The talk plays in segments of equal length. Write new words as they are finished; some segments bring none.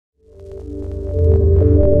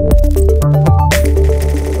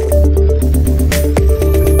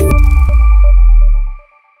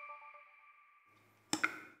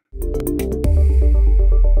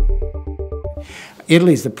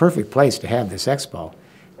Italy's the perfect place to have this expo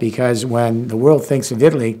because when the world thinks of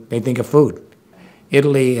Italy, they think of food.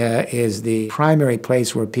 Italy is the primary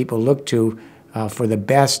place where people look to for the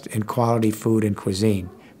best and quality food and cuisine.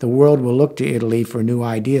 The world will look to Italy for new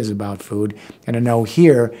ideas about food, and I know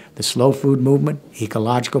here the slow food movement,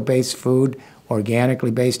 ecological-based food,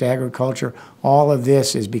 organically based agriculture, all of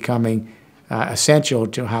this is becoming essential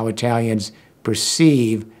to how Italians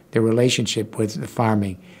perceive their relationship with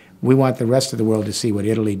farming. We want the rest of the world to see what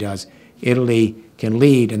Italy does. Italy can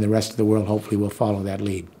lead, and the rest of the world hopefully will follow that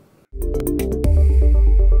lead.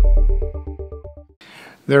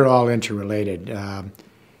 They're all interrelated.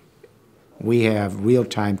 We have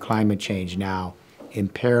real-time climate change now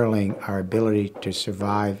imperiling our ability to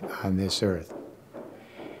survive on this earth.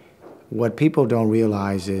 What people don't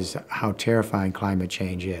realize is how terrifying climate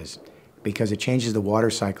change is because it changes the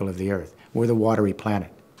water cycle of the earth. We're the watery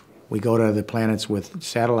planet. We go to other planets with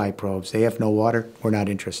satellite probes. They have no water. We're not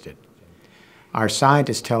interested. Our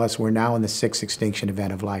scientists tell us we're now in the 6th extinction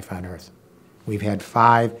event of life on Earth. We've had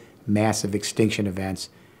 5 massive extinction events,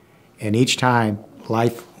 and each time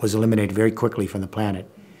life was eliminated very quickly from the planet,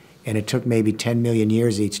 and it took maybe 10 million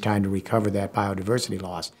years each time to recover that biodiversity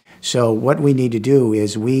loss. So what we need to do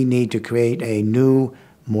is we need to create a new,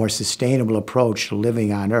 more sustainable approach to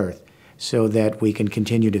living on Earth so that we can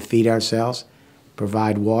continue to feed ourselves,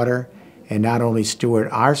 provide water, and not only steward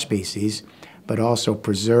our species, but also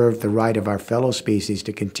preserve the right of our fellow species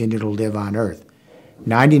to continue to live on Earth.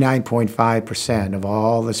 99.5% of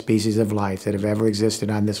all the species of life that have ever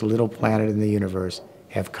existed on this little planet in the universe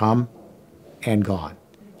have come and gone.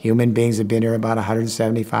 Human beings have been here about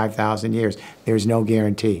 175,000 years. There's no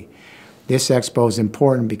guarantee. This expo is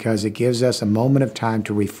important because it gives us a moment of time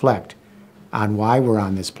to reflect on why we're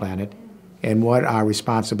on this planet and what our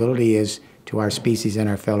responsibility is to our species and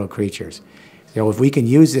our fellow creatures. So if we can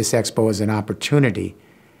use this expo as an opportunity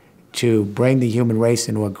to bring the human race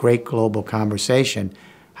into a great global conversation,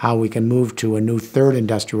 how we can move to a new 3rd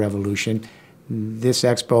industrial revolution, this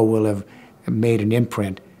expo will have made an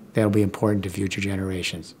imprint that will be important to future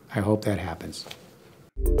generations. I hope that happens.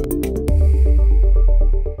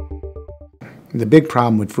 The big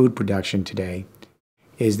problem with food production today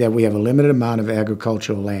is that we have a limited amount of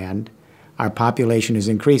agricultural land. Our population is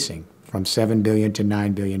increasing from 7 billion to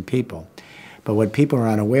 9 billion people. But what people are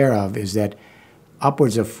unaware of is that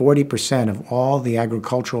upwards of 40% of all the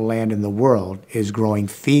agricultural land in the world is growing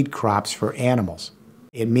feed crops for animals.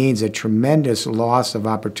 It means a tremendous loss of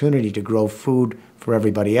opportunity to grow food for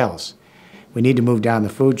everybody else. We need to move down the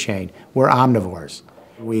food chain. We're omnivores.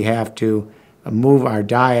 We have to move our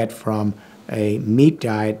diet from a meat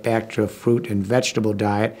diet back to a fruit and vegetable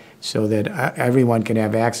diet so that everyone can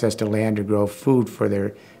have access to land to grow food for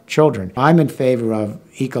their children. I'm in favor of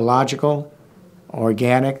ecological,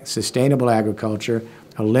 organic, sustainable agriculture,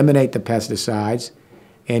 eliminate the pesticides,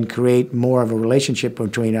 and create more of a relationship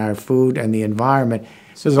between our food and the environment.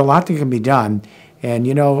 So there's a lot that can be done, and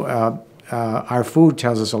you know, our food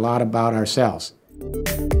tells us a lot about ourselves.